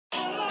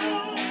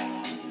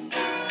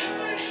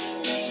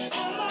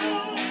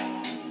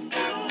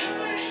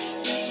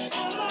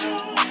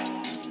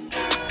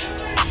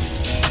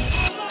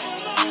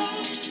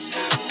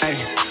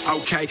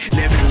Okay,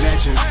 living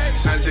legends,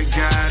 sons of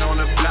God on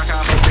the block,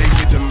 I hope they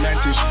get the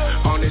message.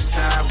 On the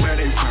side where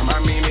they from, I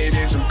mean it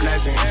isn't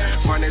pleasant.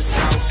 From the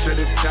south to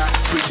the top,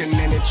 preaching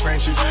in the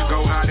trenches,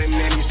 go hard in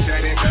any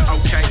setting.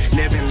 Okay,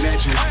 living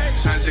legends,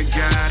 sons of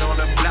God on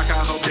the block,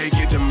 I hope they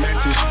get the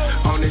message.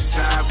 On the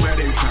side where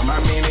they from, I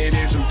mean it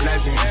isn't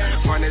pleasant.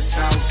 From the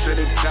south to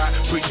the top,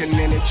 preaching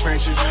in the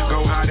trenches,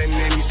 go hard in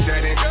any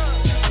setting.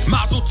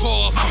 Mazel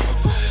tov,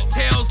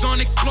 tails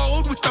gon'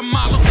 explode with the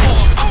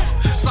Molotov.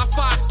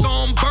 Fox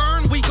gon'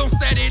 burn, we gon'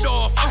 set it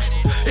off.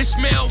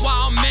 Ishmael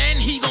wild man,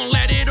 he gon'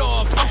 let it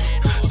off.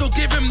 So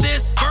give him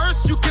this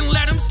verse, you can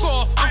let him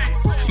scoff.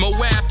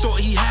 Moab thought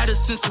he had us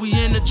since we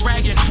in the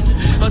dragon.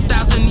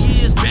 1,000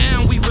 years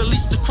bound, we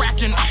released the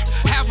Kraken.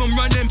 Have him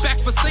running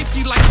back for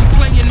safety like we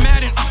playing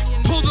Madden.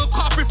 Pull the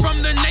carpet from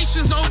the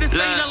nations, no this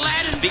ain't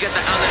Aladdin. We got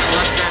the island of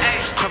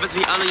lockdown. Covers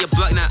me all on your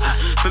block now.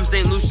 From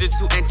St. Lucia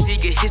to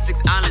Antigua, hit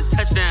 6 islands,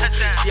 touchdown.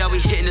 See how we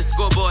hitting the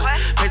scoreboard.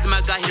 Praising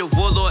my God, he the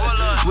warlord.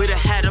 We'd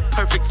have had a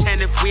perfect 10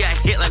 if we had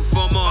hit like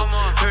 4 more.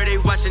 Heard they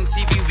watching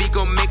TV, we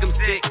gon' make them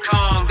sit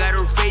calm. Got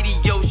a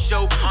radio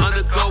show on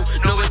the go,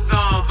 know it's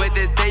on.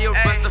 Whether they a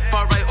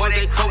Rastafari or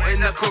they quote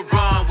in the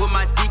Quran. With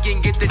my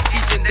deacon get the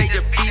teaching, they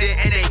defeated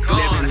and they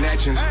gone. Living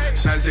legends,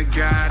 sons of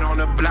God on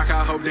the block,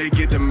 I hope they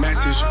get the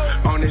message.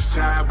 On the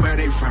side where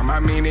they from, I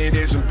mean it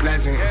isn't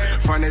pleasant.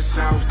 From the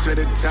south to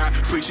the top,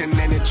 preaching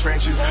in the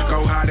trenches,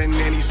 go hard in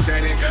any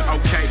setting.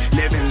 Okay,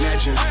 living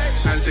legends,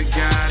 sons of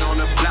God on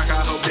the block,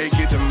 I hope they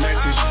get the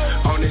message.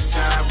 On the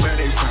side where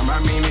they from, I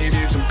mean it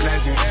isn't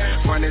pleasant.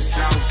 From the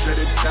south to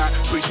the top,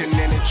 preaching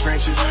in the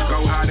trenches,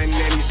 go hard in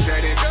any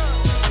setting.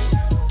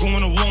 Going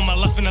to war, my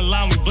life in the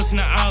line, we busting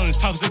the islands.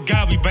 Pops of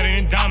God, we better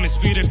than diamonds.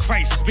 Spirit of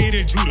Christ, spirit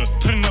of Judah.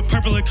 Putting up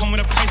purple, it come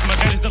with a price. My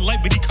dad is the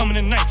light, but he coming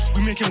at night.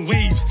 We making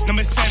waves.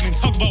 Number 7,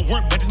 talk about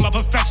work, but it's my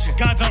profession.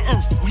 God's on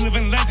earth, we live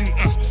in legend.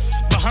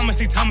 Bahamas,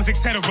 St. Thomas,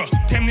 etc.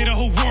 Damn near the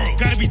whole world.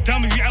 Gotta be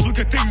dumb if you ever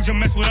could think you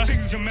can mess with us.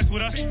 Damn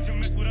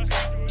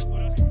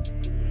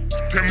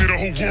near the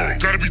whole world.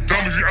 Gotta be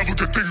dumb if you ever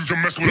could think you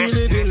can mess with us. We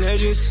live in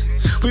legends,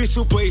 we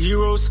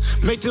superheroes.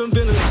 Make them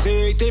villains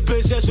say they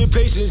possess with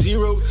patient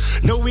zero.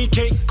 No, we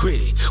can't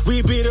quit.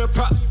 We be the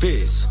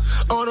prophets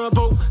on a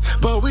boat,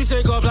 but we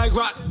take off like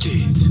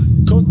rockets.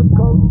 Coast to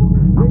coast,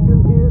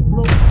 nations getting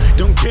smoke.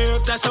 Don't care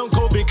if that sound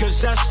cold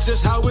because that's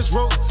just how it's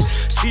rolled.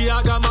 See,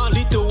 I got my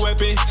lethal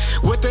weapon.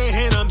 With the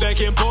hand I'm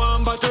backing, boy,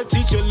 I'm about to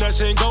teach a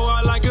lesson. Go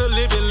out like a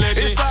living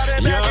legend. It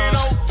started back in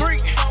 03.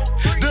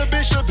 The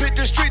bishop hit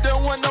the street, there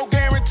wasn't no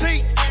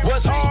guarantee.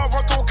 Was hard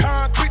work on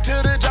concrete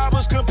till the job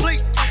was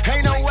complete.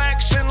 Ain't no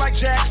action like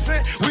Jackson.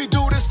 We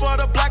do this for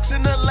the blacks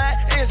in the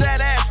Latins that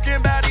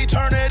asking about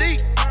eternity.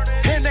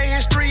 And their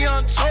history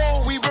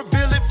untold. We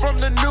reveal it from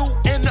the new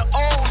and the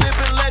old.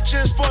 Living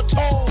legends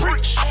foretold.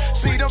 Preach.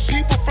 See them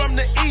people from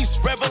the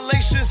east.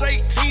 Revelations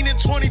 18 and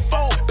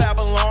 24.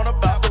 Babylon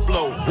about to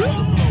blow.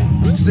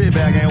 Sit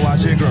back and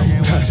watch it grow.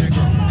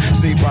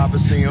 See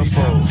prophecy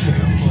unfold.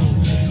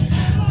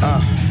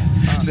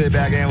 Sit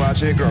back and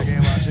watch it grow.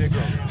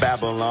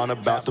 Babylon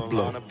about to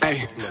blow.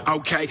 Hey,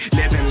 okay,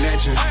 living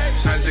legends,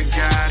 sons of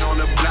God on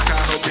the block,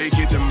 I hope they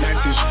get the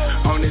message.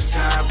 On the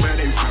side where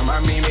they from, I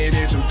mean it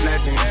isn't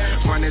pleasant.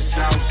 From the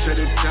south to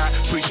the top,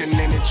 preaching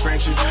in the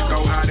trenches,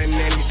 go hard in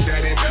any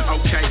setting.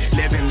 Okay,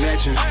 living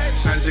legends,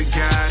 sons of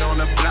God on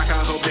the block,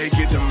 I hope they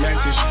get the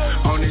message.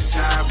 On the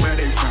side where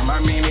they from,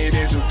 I mean it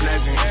isn't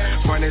pleasant.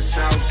 From the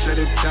south to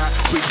the top,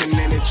 preaching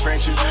in the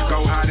trenches,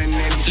 go hard in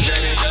any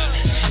setting.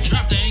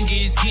 Drop the anger,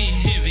 it's getting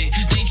heavy.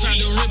 They tried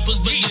to rip us,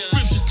 but the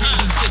scriptures turned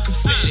them to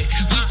confetti.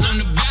 We on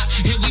the block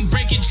and we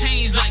breaking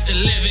chains like the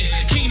levy.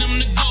 Kingdom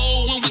to go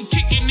when we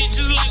kicking it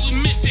just like we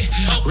miss it.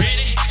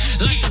 Ready?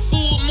 Like the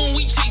full moon,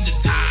 we change the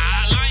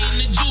tide. Lion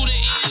to Judah,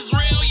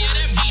 Israel, yeah,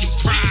 that be the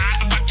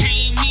pride. I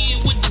came in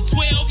with the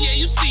 12, yeah,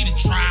 you see the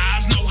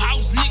tribes. No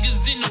house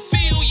niggas in the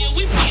field, yeah,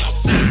 we be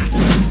outside.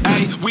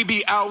 Hey, we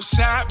be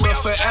outside, but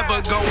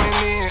forever going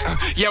in.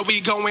 Yeah,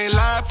 we going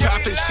live,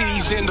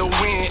 prophecies in the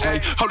wind.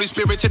 Ay, Holy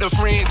Spirit to the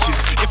fringes.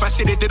 If I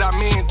said it, that I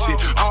meant it.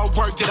 All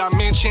work that I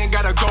mentioned,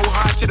 gotta go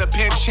hard to the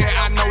pension.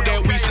 I know that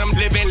we some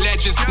living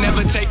legends.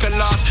 Never take a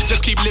loss,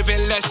 just keep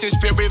living lessons.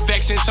 Spirit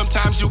vexing,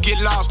 sometimes you get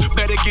lost.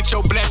 Better get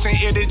your blessing,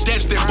 it is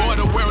destined.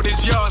 Boy, the world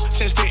is yours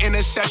since the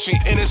intercession.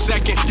 In a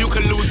second, you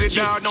can lose it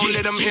down, don't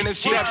let them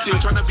intercept it.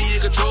 I'm trying to be in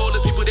control,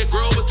 the people that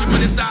grow, it's people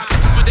that stop. The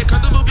people that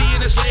comfortable being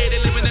a slave,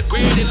 they live in the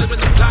grave, they live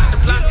in the plot. The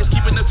plot is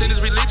keeping us in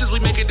this religious,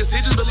 we making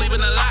decisions,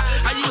 believing a lie.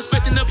 How you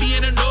expecting to be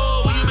in the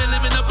know when you been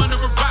living up under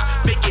a rock?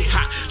 Make it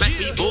hot, like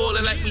we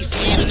boiling, like we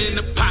seasoning in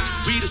the pot.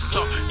 We the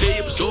salt, they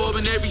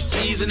absorbing every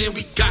season, and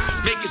we got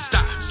make it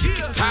stop. Sick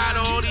and tired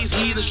of all these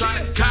heathens trying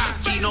to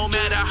copy. No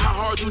matter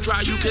how hard you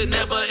try, you could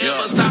never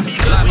ever stop me.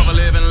 Life of a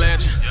living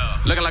legend,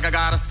 looking like I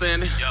got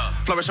ascending,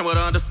 flourishing with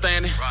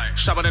understanding,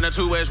 sharper than a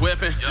two-edged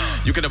weapon.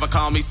 You can never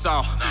call me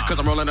Saul, cause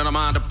I'm rolling in a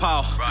mind of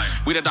Paul.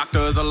 We the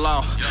doctors of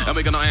law, and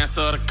we gonna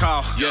answer the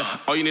call.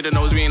 All you need to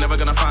know is we ain't never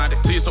gonna find it.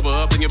 Till you sober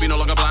up, then you'll be no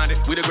longer blinded.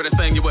 We the greatest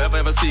thing you will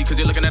ever see, cause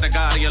you're looking at a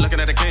God and you're looking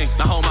at a king.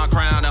 Now hold my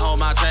crown and hold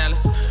my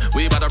chalice.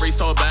 We about to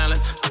restore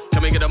balance.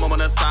 Can we get a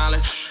moment of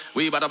silence?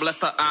 We about to bless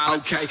the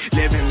honors. Okay,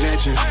 living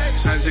legends,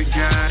 sons of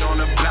God on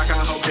the block. I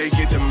hope they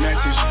get the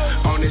message.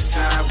 On this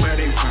side where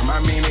they from,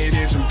 I mean it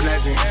isn't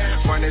pleasant.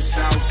 From the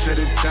south to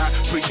the top,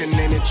 preaching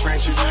in the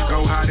trenches.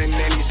 Go hard in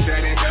any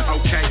setting.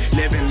 Okay,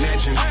 living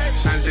legends,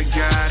 sons of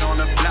God on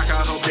the block. I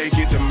hope they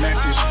get the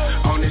message.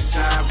 On this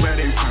side where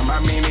they from,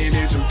 I mean it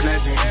isn't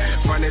pleasant.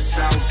 From the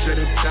south to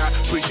the top,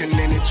 preaching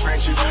in the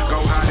trenches.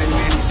 Go hard in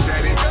any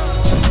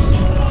setting.